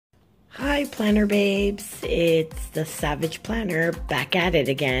Hi Planner Babes, it's the Savage Planner back at it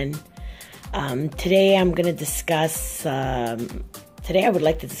again. Today I would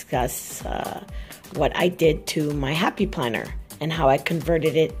like to discuss what I did to my Happy Planner and how I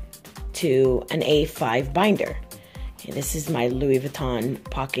converted it to an A5 binder. Okay, this is my Louis Vuitton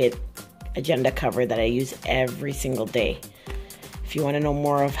pocket agenda cover that I use every single day. If you want to know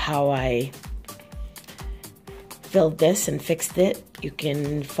more of how I filled this and fixed it, you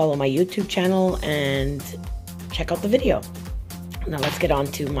can follow my YouTube channel and check out the video. Now let's get on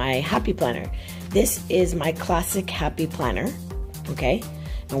to my Happy Planner. This is my classic Happy Planner, okay?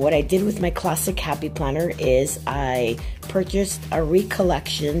 And what I did with my classic Happy Planner is I purchased a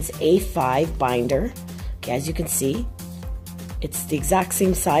Recollections A5 binder. Okay, as you can see, it's the exact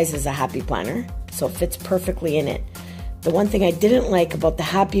same size as a Happy Planner, so it fits perfectly in it. The one thing I didn't like about the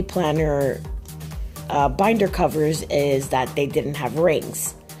Happy Planner binder covers is that they didn't have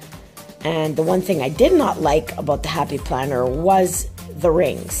rings. And the one thing I did not like about the Happy Planner was the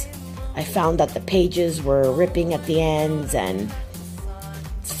rings. I found that the pages were ripping at the ends and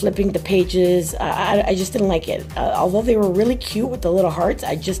flipping the pages. I just didn't like it. Although they were really cute with the little hearts,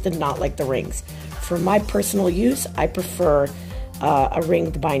 I just did not like the rings. For my personal use, I prefer a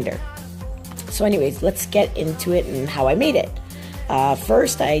ringed binder. So anyways, let's get into it and how I made it.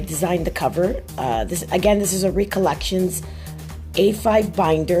 First, I designed the cover. This is a Recollections A5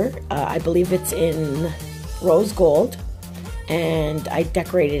 binder. I believe it's in rose gold, and I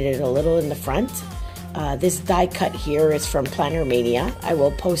decorated it a little in the front. This die cut here is from PlannerMania. I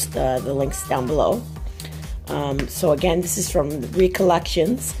will post the links down below. So again, this is from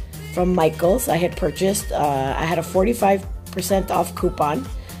Recollections from Michael's. I had purchased, I had a 45% off coupon,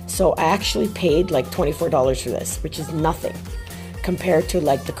 so I actually paid like $24 for this, which is nothing compared to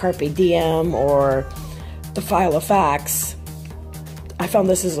like the Carpe Diem or the File of Facts. I found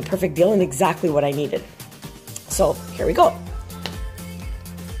this is a perfect deal and exactly what I needed. So here we go.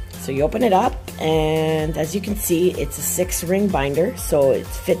 So you open it up, and as you can see, it's a 6-ring binder, so it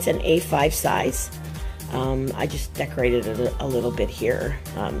fits an A5 size. I just decorated it a little bit here.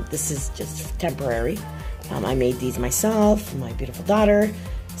 This is just temporary. I made these myself, my beautiful daughter.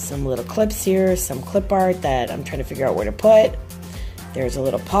 Some little clips here, some clip art that I'm trying to figure out where to put. There's a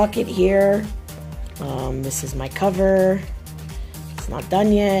little pocket here. This is my cover. It's not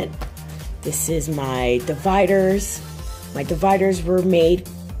done yet. This is my dividers. My dividers were made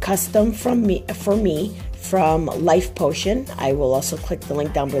custom for me from Lifepotion. I will also click the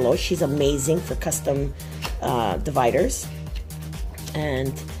link down below. She's amazing for custom dividers.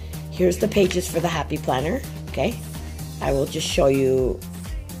 And here's the pages for the Happy Planner. Okay, I will just show you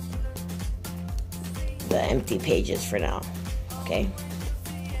the empty pages for now. Okay,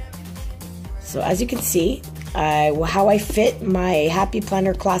 so as you can see, how I fit my Happy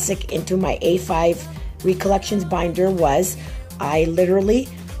Planner Classic into my A5 Recollections binder was I literally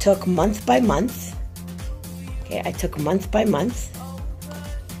took month by month. Okay, I took month by month,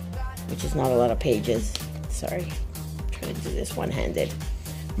 which is not a lot of pages. Sorry, I'm trying to do this one-handed.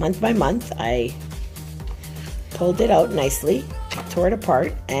 Month by month, I pulled it out nicely, tore it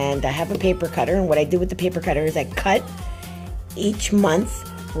apart, and I have a paper cutter. And what I did with the paper cutter is I cut each month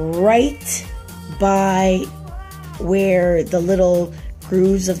right by where the little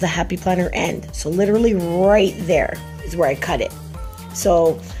grooves of the Happy Planner end. So literally right there is where I cut it.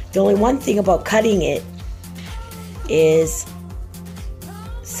 So the only one thing about cutting it is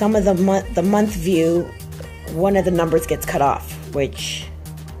some of the month view, one of the numbers gets cut off, which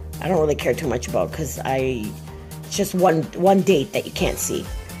I don't really care too much about because it's just one date that you can't see.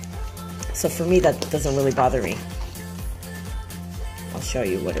 So for me, that doesn't really bother me. I'll show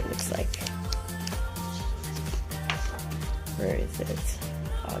you what it looks like. Where is it?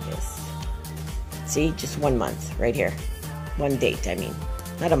 August. See, just 1 month right here. One date, I mean.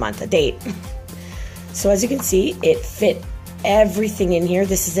 Not a month, a date. So as you can see, it fit everything in here.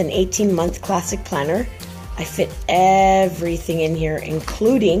 This is an 18-month classic planner. I fit everything in here,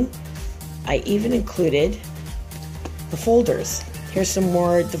 I even included the folders. Here's some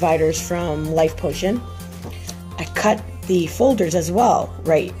more dividers from Lifepotion. I cut the folders as well,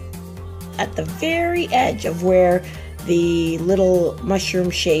 right at the very edge of where the little mushroom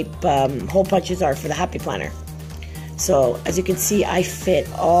shape hole punches are for the Happy Planner. So as you can see, I fit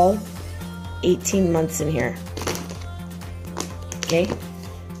all 18 months in here. Okay,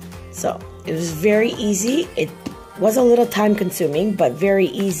 so it was very easy. It was a little time consuming, but very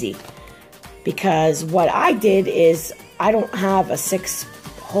easy, because what I did is I don't have a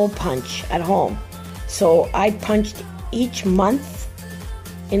 6-hole punch at home. So I punched each month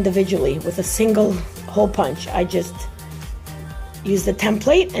individually with a single hole punch. I just used the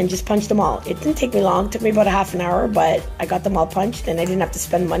template and just punched them all. It didn't take me long. It took me about a half an hour, but I got them all punched and I didn't have to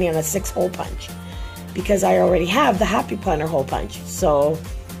spend money on a 6-hole punch because I already have the Happy Planner hole punch. So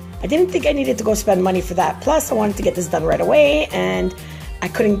I didn't think I needed to go spend money for that. Plus, I wanted to get this done right away and I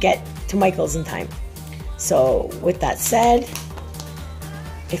couldn't get to Michael's in time. So with that said,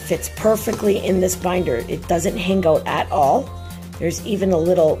 it fits perfectly in this binder. It doesn't hang out at all. There's even a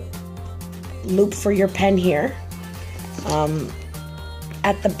little loop for your pen here.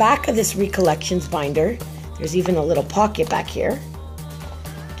 At the back of this Recollections binder, there's even a little pocket back here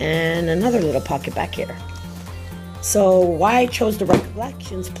and another little pocket back here. So why I chose the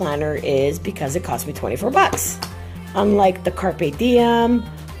Recollections planner is because it cost me 24 bucks. Unlike the Carpe Diem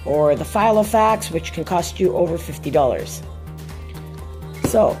or the Filofax, which can cost you over $50.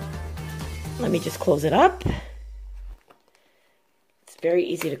 So let me just close it up. It's very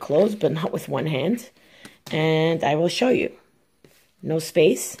easy to close, but not with one hand. And I will show you. No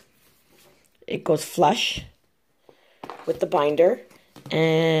space. It goes flush with the binder,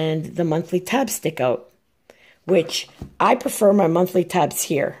 and the monthly tabs stick out, which I prefer my monthly tabs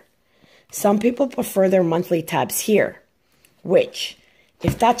here. Some people prefer their monthly tabs here, which,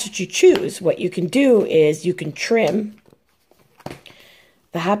 if that's what you choose, what you can do is you can trim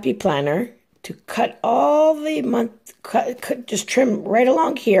the Happy Planner to cut all the just trim right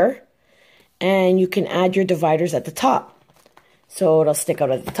along here, and you can add your dividers at the top. So it'll stick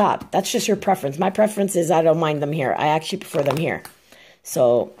out at the top. That's just your preference. My preference is I don't mind them here. I actually prefer them here.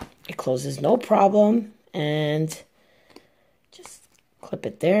 So it closes no problem. And just clip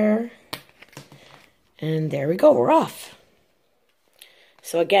it there. And there we go. We're off.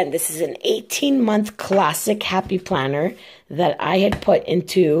 So again, this is an 18-month classic Happy Planner that I had put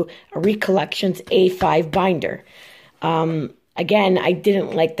into a Recollections A5 binder. Again, I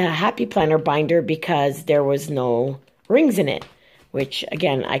didn't like the Happy Planner binder because there was no rings in it. Which,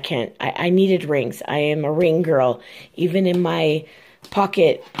 again, I needed rings. I am a ring girl. Even in my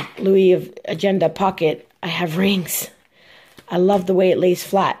pocket, Louis of Agenda pocket, I have rings. I love the way it lays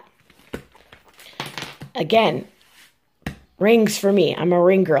flat. Again, rings for me. I'm a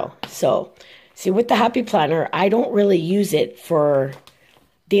ring girl. So, see, with the Happy Planner, I don't really use it for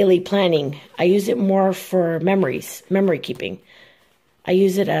daily planning. I use it more for memory keeping. I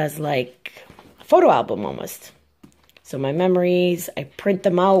use it as like a photo album almost. So my memories, I print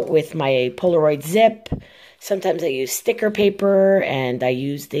them out with my Polaroid zip. Sometimes I use sticker paper, and I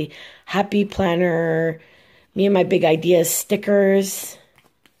use the Happy Planner, me and my big ideas stickers,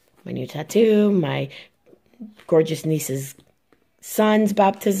 my new tattoo, my gorgeous niece's son's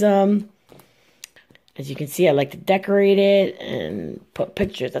baptism. As you can see, I like to decorate it and put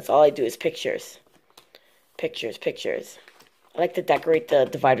pictures. That's all I do is pictures. Pictures, pictures. I like to decorate the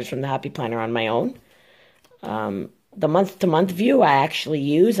dividers from the Happy Planner on my own. The month-to-month view I actually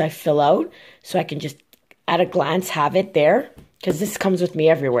use, I fill out, so I can just at a glance have it there, because this comes with me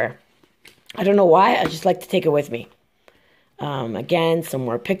everywhere. I don't know why, I just like to take it with me. Again, some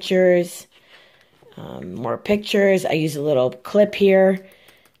more pictures. More pictures. I use a little clip here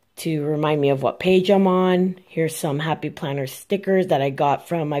to remind me of what page I'm on. Here's some Happy Planner stickers that I got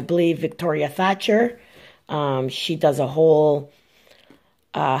from, I believe, Victoria Thatcher. She does a whole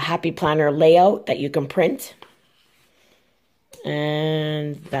Happy Planner layout that you can print.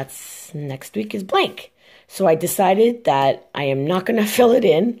 And that's next week is blank. So I decided that I am not going to fill it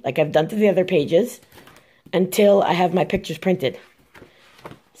in like I've done to the other pages until I have my pictures printed.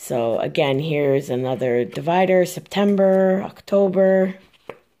 So again, here's another divider, September, October,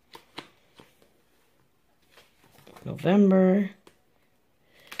 November,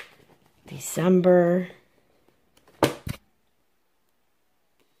 December,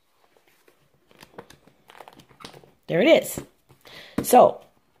 there it is. So,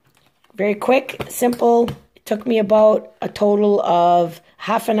 very quick, simple. It took me about a total of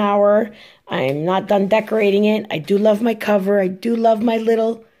half an hour. I'm not done decorating it. I do love my cover. I do love my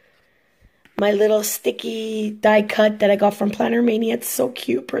little sticky die cut that I got from PlannerMania. It's so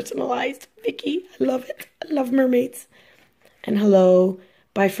cute, personalized. Vicky, I love it. I love mermaids. And hello,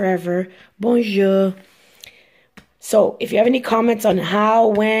 bye forever, bonjour. So if you have any comments on how,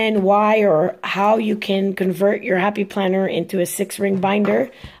 when, why, or how you can convert your Happy Planner into a 6-ring binder,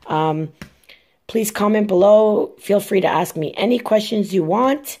 please comment below. Feel free to ask me any questions you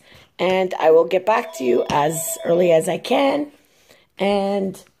want, and I will get back to you as early as I can.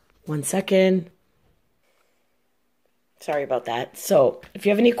 And 1 second. Sorry about that. So if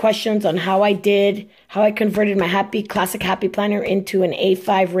you have any questions on how I converted my classic Happy Planner into an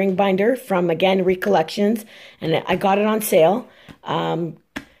A5 ring binder from, again, Recollections, and I got it on sale,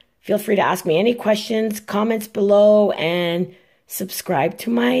 feel free to ask me any questions, comments below, and subscribe to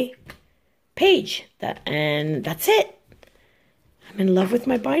my page. And that's it. I'm in love with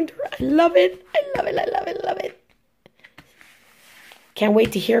my binder. I love it. I love it. I love it. I love it. Can't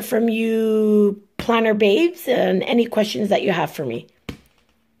wait to hear from you, planner babes, and any questions that you have for me.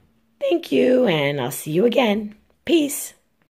 Thank you, and I'll see you again. Peace.